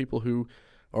 or people who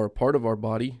are a part of our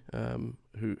body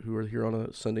who are here on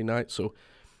a Sunday night. So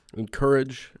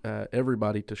encourage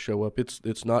everybody to show up.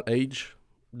 It's not age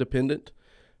dependent.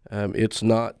 It's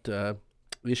not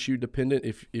issue dependent.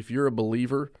 If you're a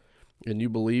believer and you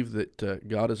believe that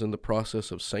God is in the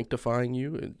process of sanctifying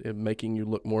you and making you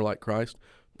look more like Christ,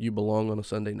 you belong on a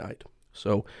Sunday night.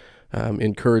 So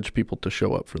encourage people to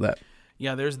show up for that.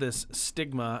 Yeah, there's this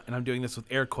stigma, and I'm doing this with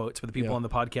air quotes, but the people on the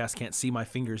podcast can't see my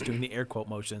fingers doing the air quote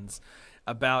motions,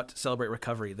 about Celebrate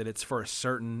Recovery, that it's for a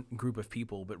certain group of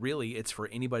people, but really it's for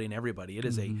anybody and everybody. It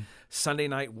is a Sunday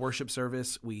night worship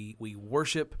service. We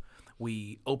worship,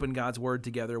 we open God's Word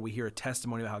together, we hear a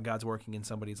testimony about how God's working in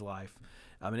somebody's life.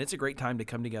 And it's a great time to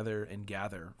come together and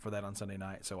gather for that on Sunday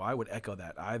night. So I would echo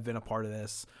that. I've been a part of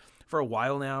this for a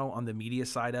while now on the media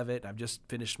side of it. I've just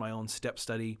finished my own step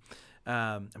study.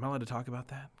 Am I allowed to talk about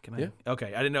that? Can I? Yeah.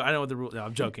 Okay. I didn't know. I know what the rule. No,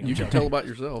 I'm joking. You can tell about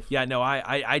yourself. Yeah. No.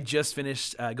 I just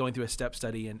finished going through a step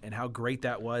study and how great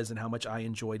that was and how much I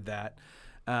enjoyed that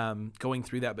going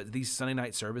through that. But these Sunday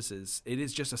night services, it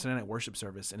is just a Sunday night worship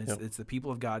service, and it's the people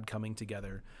of God coming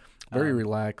together. Very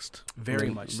relaxed.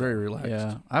 Very much. Very relaxed.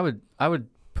 Yeah. I would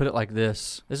put it like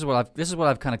this. This is what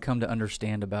I've kind of come to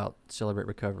understand about Celebrate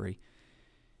Recovery.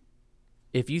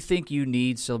 If you think you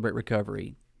need Celebrate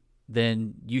Recovery,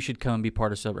 then you should come and be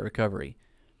part of Celebrate Recovery.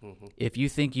 Mm-hmm. If you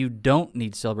think you don't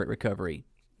need Celebrate Recovery,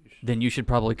 then you should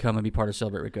probably come and be part of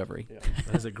Celebrate Recovery. Yeah,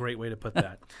 that is a great way to put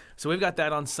that. So we've got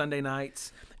that on Sunday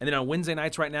nights. And then on Wednesday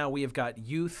nights right now, we have got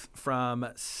youth from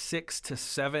 6 to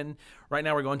 7. Right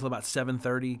now we're going till about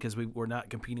 7:30 because we're not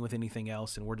competing with anything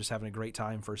else, and we're just having a great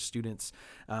time for students.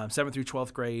 7th through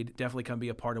 12th grade, definitely come be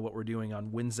a part of what we're doing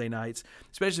on Wednesday nights,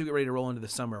 especially as we get ready to roll into the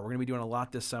summer. We're going to be doing a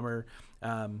lot this summer.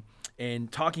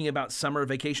 And talking about summer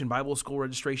vacation Bible school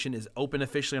registration is open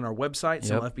officially on our website,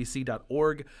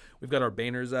 sonfbc.org. We've got our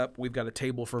banners up. We've got a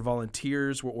table for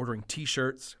volunteers. We're ordering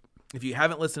T-shirts. If you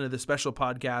haven't listened to this special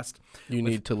podcast, you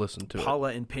need to listen to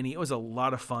Paula and Penny. It was a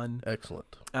lot of fun.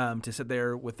 Excellent. To sit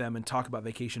there with them and talk about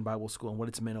Vacation Bible School and what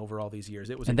it's meant over all these years.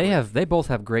 It was, and they both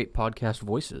have great podcast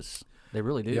voices. They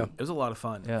really do. Yeah. It was a lot of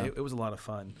fun. Yeah. It was a lot of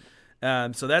fun.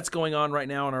 So that's going on right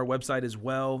now on our website as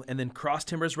well. And then Cross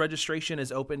Timbers registration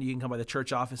is open. You can come by the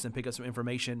church office and pick up some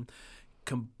information.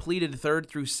 Completed 3rd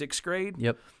through 6th grade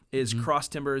is Cross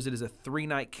Timbers. It is a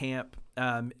 3-night camp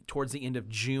towards the end of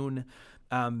June.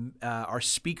 Our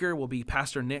speaker will be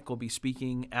Pastor Nick will be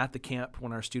speaking at the camp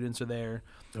when our students are there.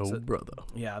 Brother.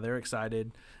 Yeah, they're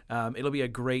excited. It'll be a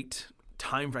great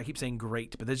time. I keep saying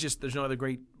great, but there's no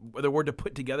other word to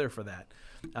put together for that.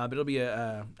 But it'll be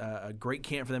a great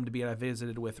camp for them to be at. I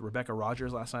visited with Rebecca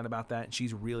Rogers last night about that, and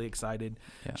she's really excited.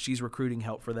 Yeah. She's recruiting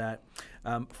help for that.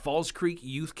 Falls Creek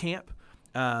Youth Camp.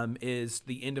 is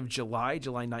the end of July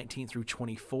 19th through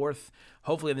 24th.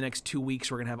 Hopefully in the next 2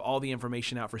 weeks, we're going to have all the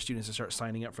information out for students to start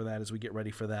signing up for that as we get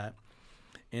ready for that.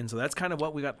 And so that's kind of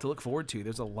what we got to look forward to.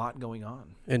 There's a lot going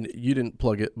on. And you didn't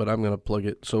plug it, but I'm going to plug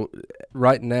it. So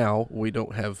right now we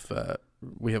don't have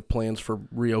we have plans for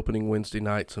reopening Wednesday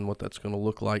nights and what that's going to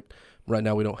look like. Right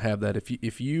now we don't have that.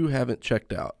 If you haven't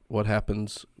checked out what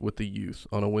happens with the youth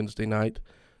on a Wednesday night,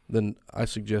 then I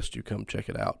suggest you come check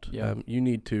it out. Yeah. You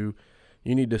need to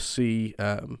see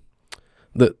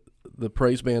the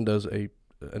praise band does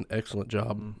an excellent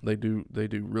job. Mm-hmm. They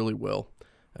do really well.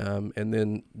 And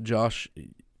then Josh,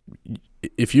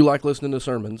 if you like listening to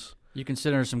sermons, You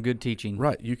consider some good teaching.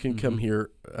 right, you can come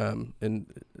here, and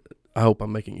I hope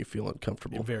I'm making you feel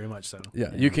uncomfortable. Very much so.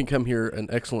 Yeah, you can come hear an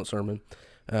excellent sermon,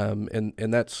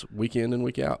 and that's week in and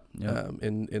week out. Yeah.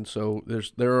 And so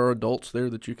there are adults there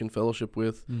that you can fellowship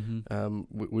with. Mm-hmm.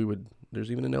 We would. There's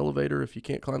even an elevator. If you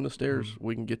can't climb the stairs,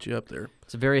 we can get you up there.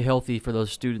 It's very healthy for those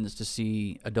students to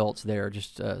see adults there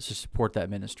just to support that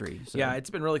ministry. So, Yeah, it's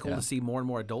been really cool yeah. to see more and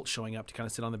more adults showing up to kind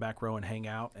of sit on the back row and hang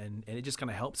out, and it just kind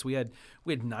of helps. We had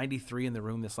 93 in the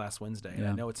room this last Wednesday, and I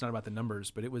Yeah. know it's not about the numbers,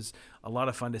 but it was a lot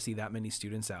of fun to see that many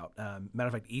students out. Matter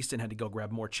of fact, Easton had to go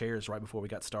grab more chairs right before we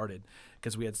got started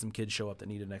because we had some kids show up that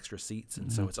needed extra seats,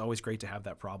 and so it's always great to have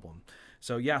that problem.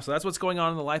 So yeah, so that's what's going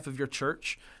on in the life of your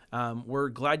church. We're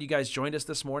glad you guys joined us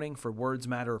this morning for Words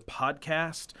Matter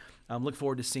podcast. Look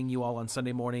forward to seeing you all on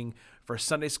Sunday morning for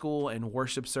Sunday school and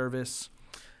worship service.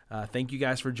 Thank you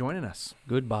guys for joining us.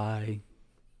 Goodbye.